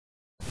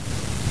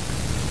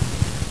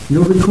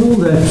You'll recall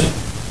that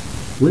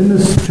when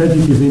this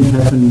tragic event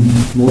happened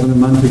more than a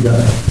month ago,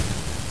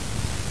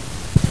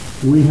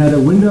 we had a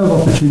window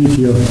of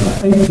opportunity of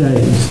 8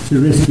 days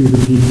to rescue the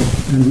people,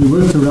 and we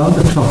worked around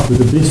the clock with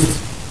the best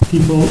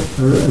people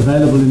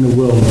available in the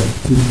world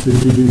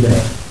to do that.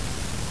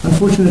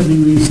 Unfortunately,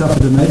 we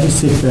suffered a major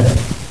setback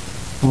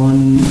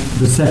on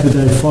the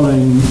Saturday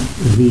following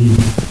the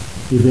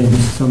event,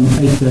 some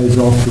 8 days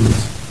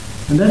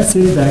afterwards. And that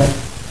setback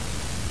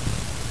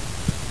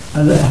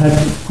had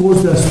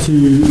caused us to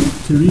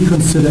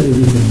reconsider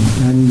everything,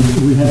 and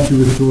we had to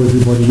withdraw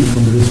everybody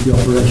from the rescue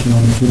operation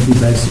on a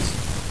temporary basis.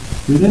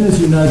 We then, as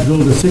you know,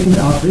 drilled a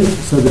second outlet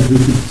so that we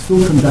could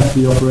still conduct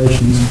the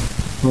operations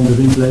from the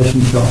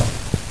ventilation shaft,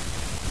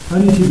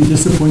 only to be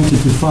disappointed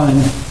to find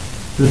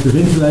that the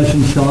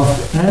ventilation shaft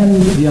and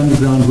the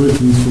underground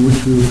workings from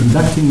which we were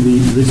conducting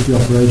the rescue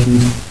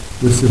operations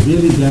were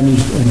severely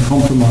damaged and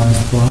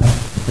compromised by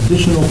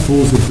additional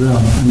falls of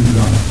ground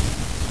underground.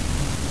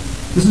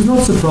 This is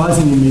not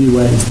surprising in many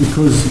ways,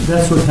 because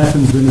that's what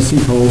happens when a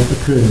sinkhole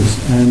occurs,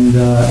 and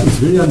it's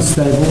very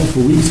unstable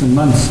for weeks and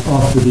months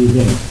after the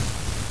event.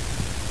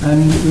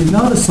 And we've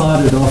now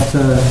decided, after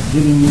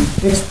getting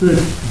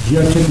expert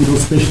geotechnical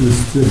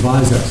specialists to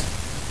advise us,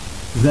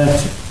 that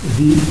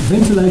the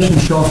ventilation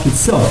shaft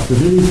itself,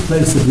 the very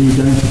place that we're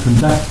going to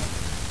conduct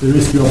the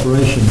rescue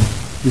operation,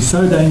 is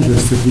so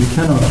dangerous that we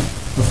cannot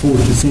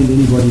afford to send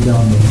anybody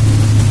down there.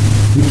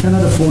 We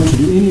cannot afford to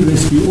do any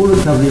rescue or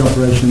recovery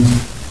operations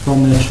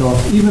from that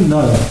shaft, even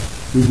though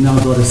we've now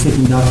got a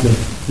second outlet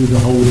through the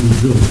hole that we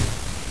drilled.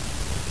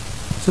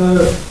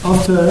 So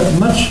after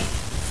much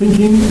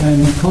thinking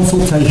and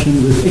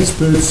consultation with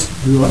experts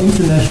who are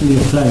internationally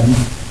acclaimed,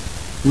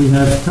 we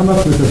have come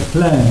up with a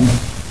plan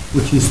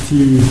which is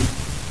to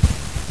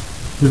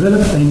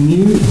develop a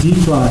new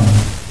decline.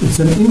 It's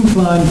an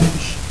inclined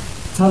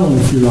tunnel,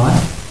 if you like.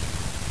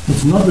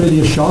 It's not really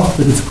a shaft,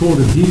 but it's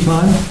called a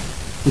decline.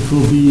 It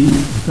will be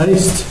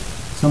based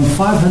some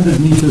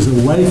 500 meters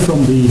away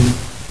from the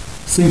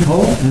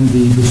sinkhole and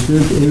the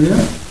disturbed area,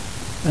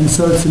 and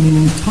so it's an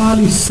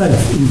entirely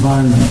safe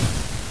environment,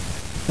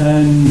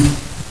 and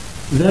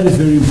that is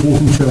very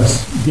important to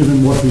us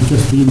given what we've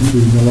just been through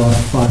in the last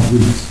 5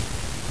 weeks.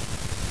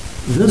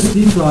 This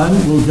decline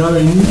will go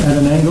in at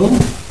an angle.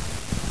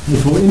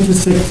 It will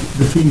intersect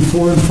between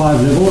 4 and 5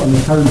 level on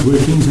the current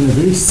workings in a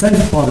very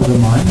safe part of the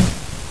mine,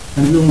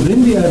 and we will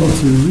then be able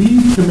to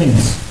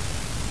recommence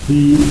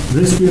the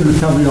rescue and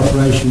recovery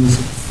operations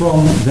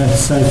from that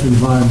safe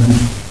environment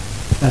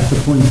at the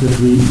point that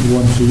we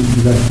want to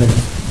locate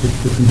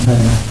the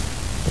container.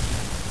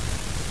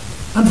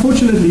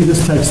 Unfortunately,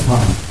 this takes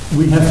time.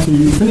 We have to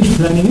finish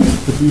planning it,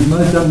 but we've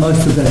done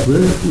most of that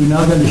work. We're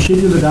now going to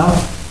schedule it out,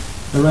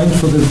 arrange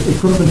for the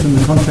equipment and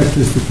the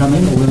contractors to come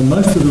in, although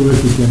most of the work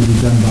is going to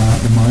be done by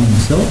the mine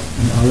itself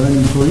and our own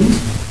employees.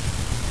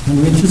 And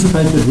we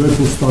anticipate that work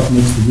will start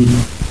next week.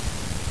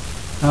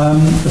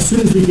 As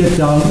soon as we get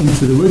down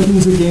into the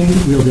workings again,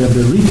 we'll be able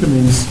to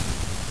recommence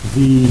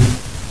the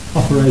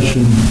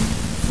operation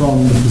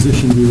from the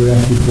position we were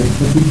at before.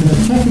 But we can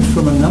attack it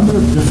from a number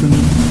of different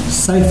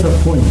safer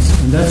points,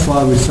 and that's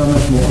why we're so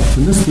much more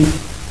optimistic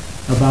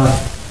about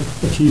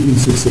achieving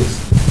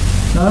success.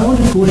 Now, I want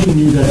to caution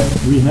you that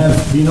we have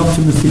been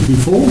optimistic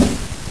before,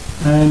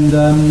 and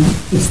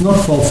it's not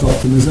false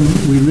optimism.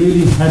 We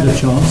really had a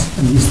chance,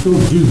 and we still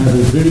do have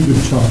a very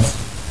good chance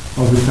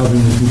of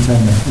recovering the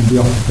container and the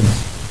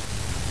occupants.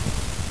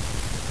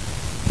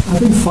 I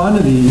think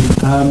finally,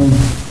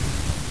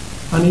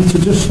 I need to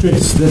just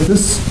stress that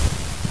this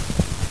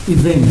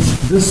event,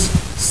 this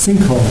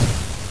sinkhole,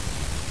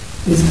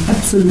 is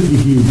absolutely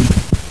huge.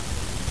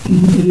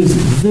 It is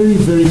very,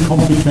 very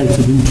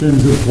complicated in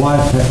terms of why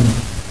it happened.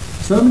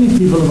 So many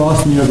people have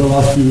asked me over the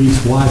last few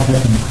weeks why it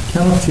happened. I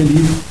cannot tell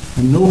you,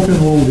 and nor can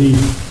all the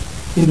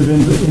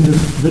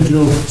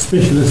individual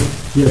specialist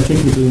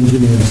geotechnical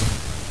engineers.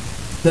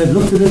 They've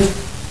looked at it,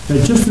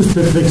 they're just as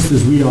perplexed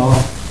as we are,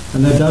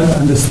 and they don't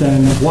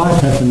understand why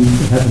it happened.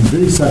 It happened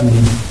very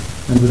suddenly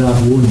and without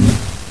warning.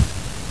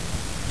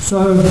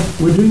 So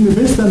we're doing the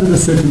best under the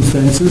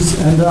circumstances,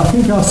 and I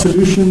think our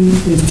solution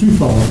is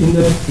twofold, in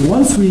that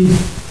once we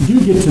do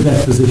get to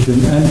that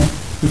position, and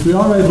if we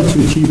are able to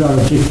achieve our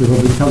objective of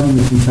recovering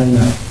the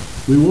container,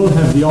 we will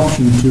have the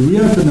option to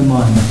reopen the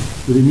mine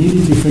with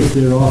immediate effect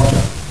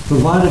thereafter,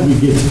 provided we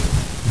get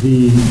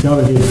the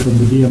go-ahead from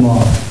the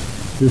DMR,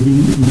 who've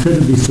been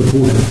incredibly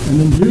supportive.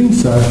 And in doing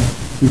so,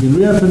 we can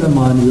reopen the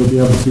mine, we'll be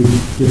able to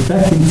get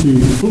back into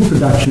full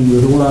production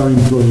with all our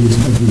employees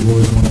as we've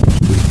always wanted.